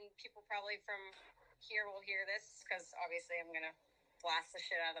 and people probably from here will hear this because obviously I'm going to blast the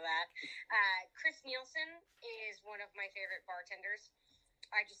shit out of that. Chris Nielsen is one of my favorite bartenders.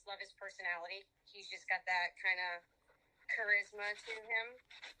 I just love his personality. He's just got that kind of charisma to him.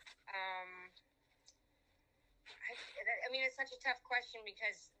 I mean, it's such a tough question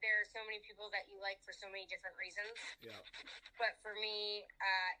because there are so many people that you like for so many different reasons. Yeah. But for me,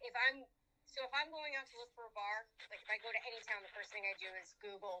 if I'm going out to look for a bar, if I go to any town, the first thing I do is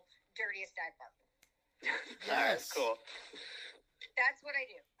Google dirtiest dive bar. Yes. Cool. That's what I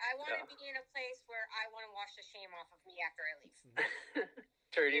do. I want to be in a place where I want to wash the shame off of me after I leave.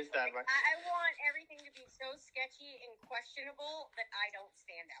 Dirtiest dive bar. I want everything to be so sketchy and questionable that I don't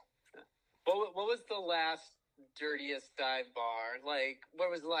stand out. What was the last dirtiest dive bar? Like, where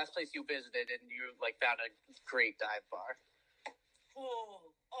was the last place you visited and you like found a great dive bar?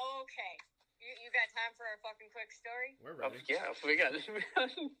 Oh, okay. You got time for a fucking quick story? We're ready. Yeah, we got it.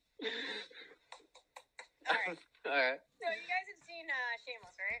 All right. All right. So you guys have seen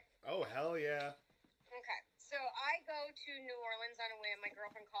Shameless, right? Oh, hell yeah. Okay. So I go to New Orleans on a whim. My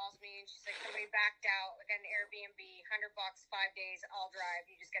girlfriend calls me and she's like, somebody backed out with an Airbnb, $100, 5 days, I'll drive.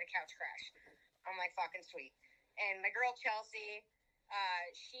 You just get a couch crash. I'm like, fucking sweet. And my girl Chelsea,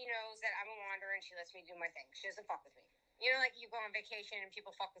 she knows that I'm a wanderer and she lets me do my thing. She doesn't fuck with me. You know, like you go on vacation and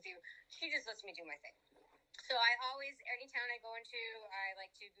people fuck with you. She just lets me do my thing. So I always, any town I go into, I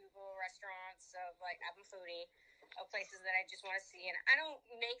like to Google restaurants of like, I'm a foodie, of places that I just want to see. And I don't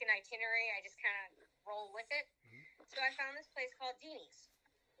make an itinerary. I just kind of roll with it. Mm-hmm. So I found this place called Deanie's.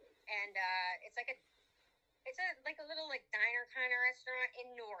 And it's like a little like diner kind of restaurant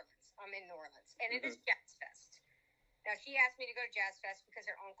in New Orleans. I'm in New Orleans. And it is Jazz Fest. Now, she asked me to go to Jazz Fest because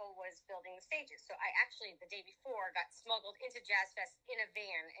her uncle was building the stages. So I actually, the day before, got smuggled into Jazz Fest in a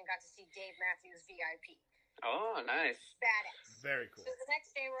van and got to see Dave Matthews VIP. Oh, nice. Badass. Very cool. So the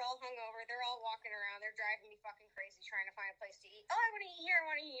next day, we're all hungover. They're all walking around. They're driving me fucking crazy trying to find a place to eat. Oh, I want to eat here. I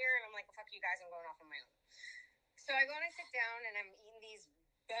want to eat here. And I'm like, well, fuck you guys. I'm going off on my own. So I go and I sit down, and I'm eating these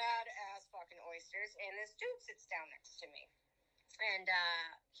badass fucking oysters. And this dude sits down next to me. And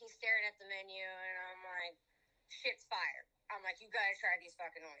he's staring at the menu, and I'm like, shit's fire. I'm like, you gotta try these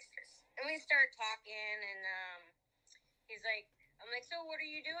fucking oysters. And we start talking, and he's like, I'm like, so what are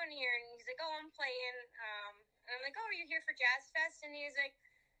you doing here? And he's like, oh, I'm playing. And I'm like, oh, are you here for Jazz Fest? And he's like,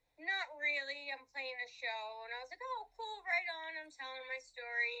 not really. I'm playing a show. And I was like, oh, cool, right on. I'm telling my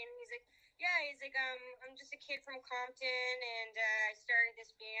story. And he's like, yeah, he's like, I'm just a kid from Compton, and I started this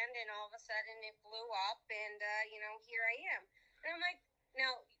band, and all of a sudden it blew up, and, here I am. And I'm like,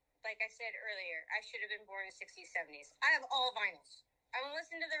 now, like I said earlier, I should have been born in the 60s, 70s. I have all vinyls. I don't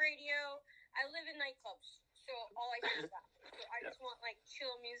listen to the radio. I live in nightclubs. So all I hear is that. So I just want like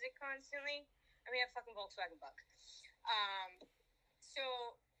chill music constantly. I mean, I have fucking Volkswagen Bug.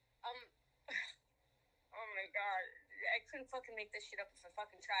 Oh my god, I couldn't fucking make this shit up if I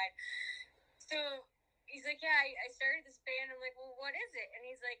fucking tried. So he's like, yeah, I started this band. I'm like, well, what is it? And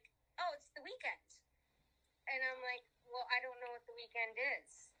he's like, oh, it's The Weeknd. And I'm like, well, I don't know what The Weeknd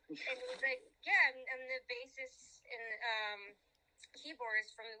is. And he was like, yeah, I'm the bassist and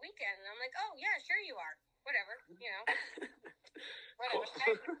keyboardist from The Weeknd. And I'm like, oh yeah, sure you are. Whatever, whatever.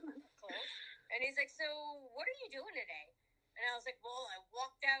 Cool. And he's like, so what are you doing today? And I was like, well, I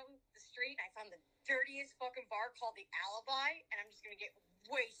walked down the street and I found the dirtiest fucking bar called The Alibi, and I'm just gonna get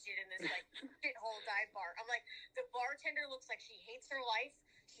wasted in this like shithole dive bar. I'm like, the bartender looks like she hates her life.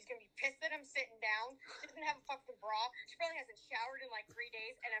 She's gonna be pissed that I'm sitting down. She doesn't have a fucking bra. She probably hasn't showered in like 3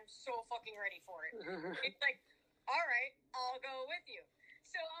 days, and I'm so fucking ready for it. It's like, all right, I'll go with you.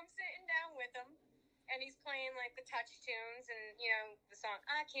 So I'm sitting down with him. And he's playing, like, the touch tunes and, the song,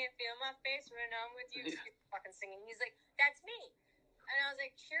 I Can't Feel My Face When I'm With You. He's fucking singing. He's like, that's me. And I was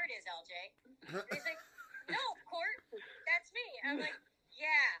like, sure it is, LJ. And he's like, no, Court, that's me. I'm like,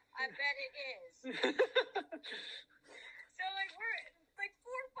 yeah, I bet it is. So, like, we're, like,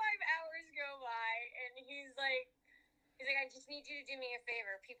 4 or 5 hours go by, and he's like, I just need you to do me a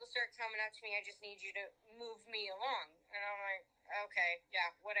favor. People start coming up to me. I just need you to move me along. And I'm like, okay, yeah,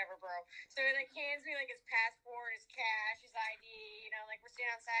 whatever, bro. So he, like, hands me, like, his passport, his cash, his ID, like, we're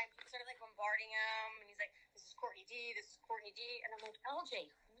sitting outside, and people started, like, bombarding him, and he's like, this is Courtney D, this is Courtney D, and I'm like, LJ,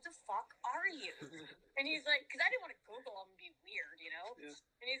 who the fuck are you? And he's like, because I didn't want to Google him and be weird, Yeah.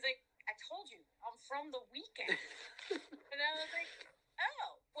 And he's like, I told you, I'm from The Weeknd. And I was like,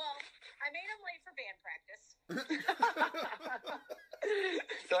 oh, well, I made him late for band practice.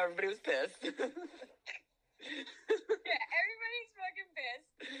 So everybody was pissed. Yeah, everybody's fucking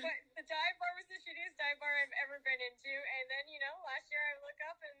pissed. But the dive bar was the shittiest dive bar I've ever been into. And then, last year I look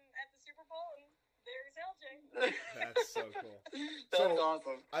up and at the Super Bowl and there's LJ. That's so cool. That's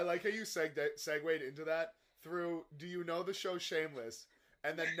awesome. I like how you segued into that through, do you know the show Shameless?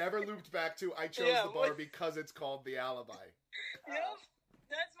 And then never looped back to, I chose the bar because it's called The Alibi. Nope.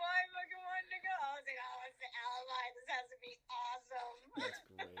 That's why I fucking wanted to go. I was like, oh, it's The Alibi. This has to be awesome. That's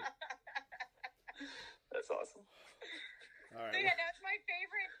great. That's awesome. All right. So yeah, that's my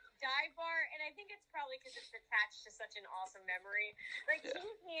favorite dive bar, and I think it's probably because it's attached to such an awesome memory. Like, he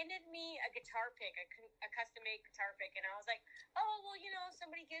handed me a guitar pick, a custom-made guitar pick, and I was like, oh, well,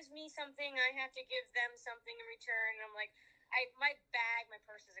 somebody gives me something, I have to give them something in return. And I'm like, my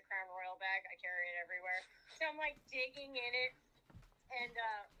purse is a Crown Royal bag. I carry it everywhere. So I'm, like, digging in it, and,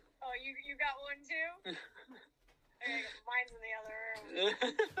 you got one too? Okay, mine's in the other room.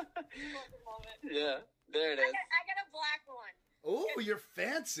 Yeah, there it is. I got a black one. Oh, you're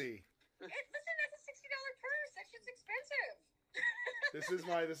fancy. Listen, that's a $60 purse. That shit's expensive. This is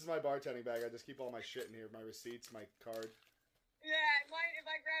my bartending bag. I just keep all my shit in here. My receipts, my card. Yeah, if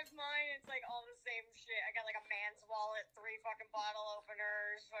I grabbed mine, it's like all the same shit. I got like a man's wallet, 3 fucking bottle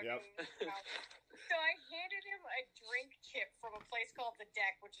openers, fucking. Yep. So I handed him a drink chip from a place called The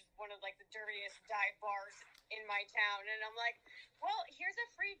Deck, which is one of like the dirtiest dive bars in my town, and I'm like, well, here's a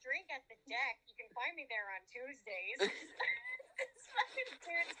free drink at The Deck. You can find me there on Tuesdays. This fucking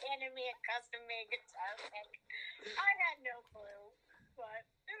dude's handed me a custom-made guitar pick. I had no clue, but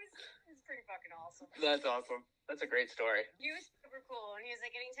it was pretty fucking awesome. That's awesome. That's a great story. He was super cool, and he was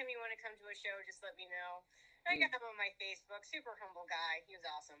like, anytime you want to come to a show, just let me know. I got him on my Facebook. Super humble guy. He was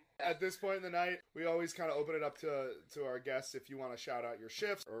awesome. At this point in the night, we always kind of open it up to our guests if you want to shout out your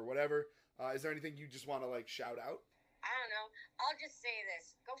shifts or whatever. Is there anything you just want to like shout out? I don't know. I'll just say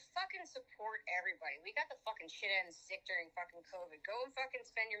this. Go fucking support everybody. We got the fucking shit end sick during fucking COVID. Go and fucking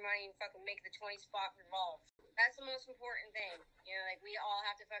spend your money and fucking make the 20 spot revolve. That's the most important thing. You know, like we all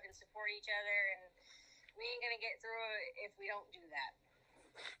have to fucking support each other, and we ain't gonna get through it if we don't do that.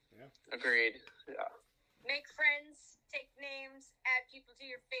 Yeah. Agreed. Yeah. Make friends, take names, add people to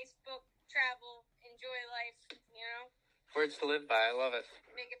your Facebook, travel, enjoy life, you know? Words to live by. I love it.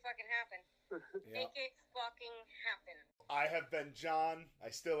 Make it fucking happen. Yeah. Make it fucking happen. I have been John.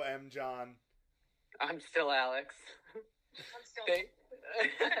 I still am John. I'm still Alex. I'm still...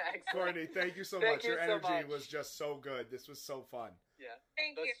 Courtney, thank you so much. Your energy was just so good. This was so fun. Yeah.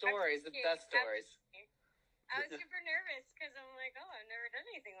 Thank you. The stories, the best stories. I was super nervous because I'm like, oh, I've never done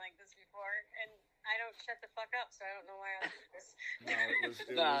anything like this before, and I don't shut the fuck up, so I don't know why I was nervous.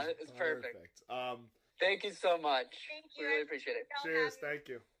 No, it was perfect. perfect. Thank you so much. Thank you. We really appreciate it. Cheers.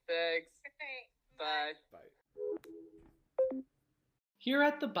 Thank you. Thanks. Okay, Bye. Bye. Here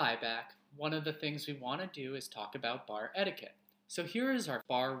at the Buyback, one of the things we want to do is talk about bar etiquette. So here is our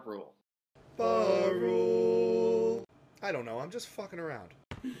bar rule. Bar rule. I don't know. I'm just fucking around.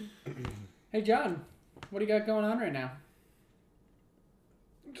 Hey, John. What do you got going on right now?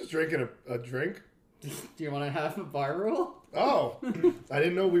 I'm just drinking a drink. Do you want to have a bar rule? Oh, I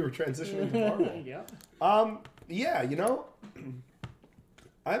didn't know we were transitioning to bar rule. Yeah. Yeah, you know,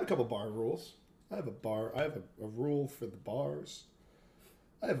 I have a couple bar rules. I have a rule for the bars.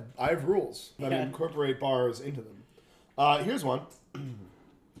 I have rules that incorporate bars into them. Here's one.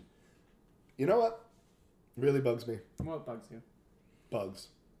 You know what? Really bugs me. What bugs you? Bugs.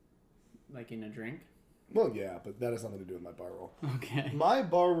 Like in a drink? Well, yeah, but that has nothing to do with my bar rule. Okay. My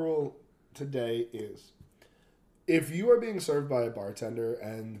bar rule today is, if you are being served by a bartender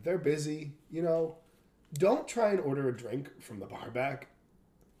and they're busy, you know, don't try and order a drink from the bar back.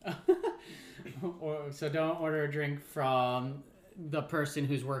 So don't order a drink from the person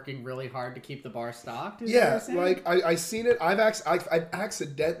who's working really hard to keep the bar stocked? Yeah, like I seen it. I've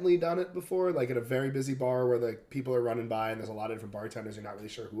accidentally done it before, like at a very busy bar where the people are running by and there's a lot of different bartenders. You're not really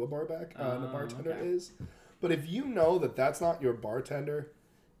sure who a bartender is. But if you know that that's not your bartender,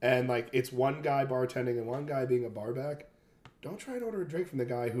 and like it's one guy bartending and one guy being a barback, don't try and order a drink from the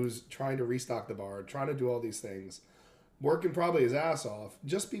guy who's trying to restock the bar, trying to do all these things, working probably his ass off.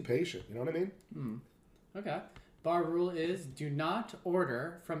 Just be patient. You know what I mean? Okay. Bar rule is do not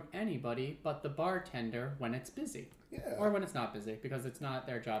order from anybody but the bartender when it's busy. Yeah. Or when it's not busy, because it's not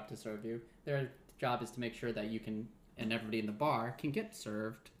their job to serve you. Their job is to make sure that you can, and everybody in the bar can get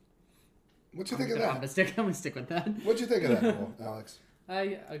served. What you think of that? I'm gonna stick with that. What'd you think of that rule, Alex?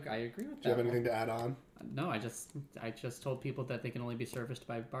 I agree with that. Do you have anything to add on? No, I just told people that they can only be serviced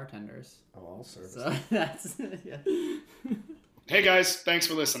by bartenders. Oh, I'll service. So that's yeah. Hey guys, thanks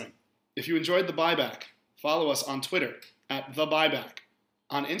for listening. If you enjoyed the buyback, follow us on Twitter at The Buyback,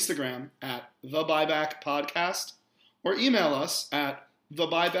 on Instagram at The Buyback Podcast, or email us at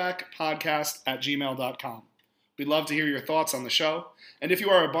thebuybackpodcast@gmail.com. We'd love to hear your thoughts on the show, and if you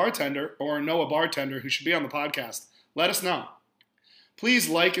are a bartender or know a bartender who should be on the podcast, let us know. Please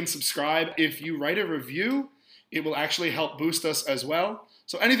like and subscribe. If you write a review, it will actually help boost us as well.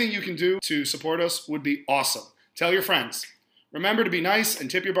 So anything you can do to support us would be awesome. Tell your friends. Remember to be nice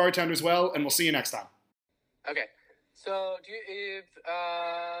and tip your bartenders well, and we'll see you next time. Okay. So,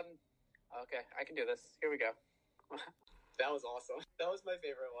 okay, I can do this. Here we go. That was awesome. That was my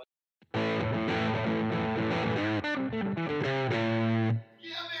favorite one. Yeah,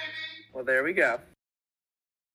 baby. Well, there we go.